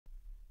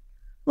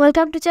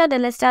Welcome to channel.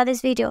 Let's start this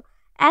video.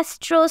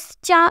 ASTRO's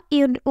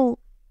Taeyoung,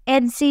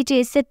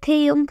 NCT's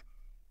Taeyoung,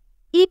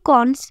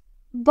 Econs,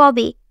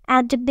 Bobby,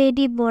 and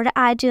many more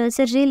idols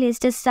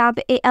released some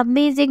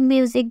amazing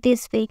music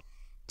this week.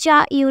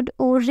 Taeyoung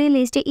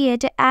released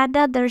yet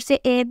another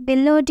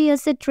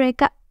melodious track,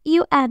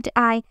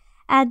 UandI,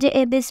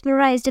 and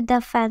mesmerized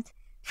the fans.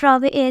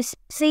 From a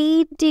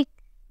scenic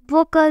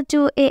vocal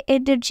to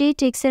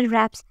energetic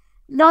raps,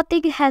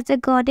 nothing has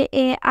gone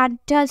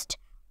untouched.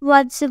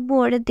 Once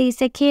more,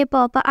 these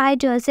K-pop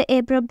idols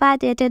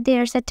provided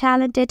their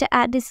talented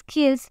and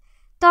skills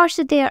towards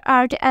their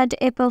art and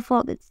a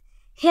performance.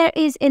 Here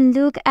is a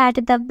look at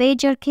the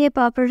major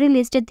K-pop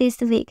released this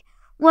week.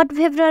 On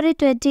February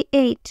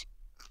 28,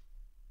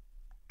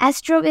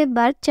 ASTRO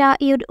member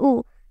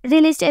Taeyoung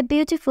released a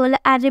beautiful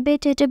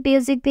animated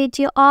music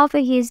video of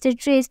his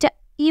released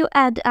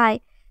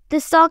UandI. The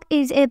song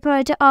is a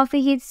part of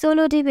his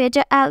solo debut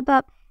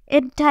album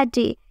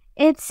NCT.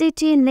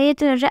 NCT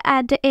later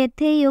and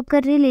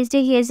Taeyoung released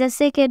his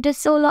second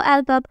solo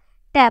album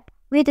Tap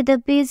with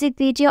the music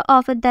video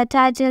of the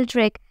title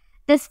track.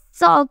 The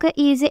song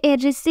is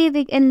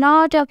receiving a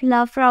lot of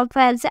love from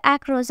fans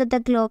across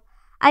the globe.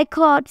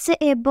 Icons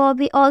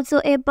Bobby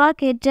also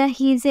marked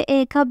his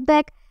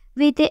comeback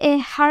with a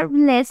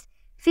harmless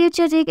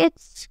featuring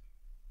its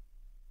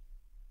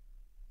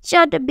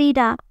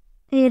Chanbina,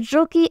 a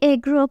rookie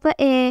group,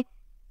 a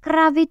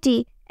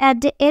Gravity,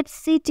 and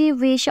NCT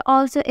Wish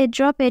also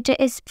dropped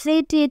a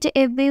splendid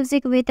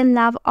music with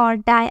Love or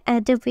Die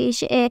and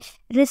Wish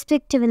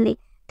respectively.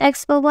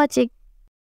 Thanks for watching.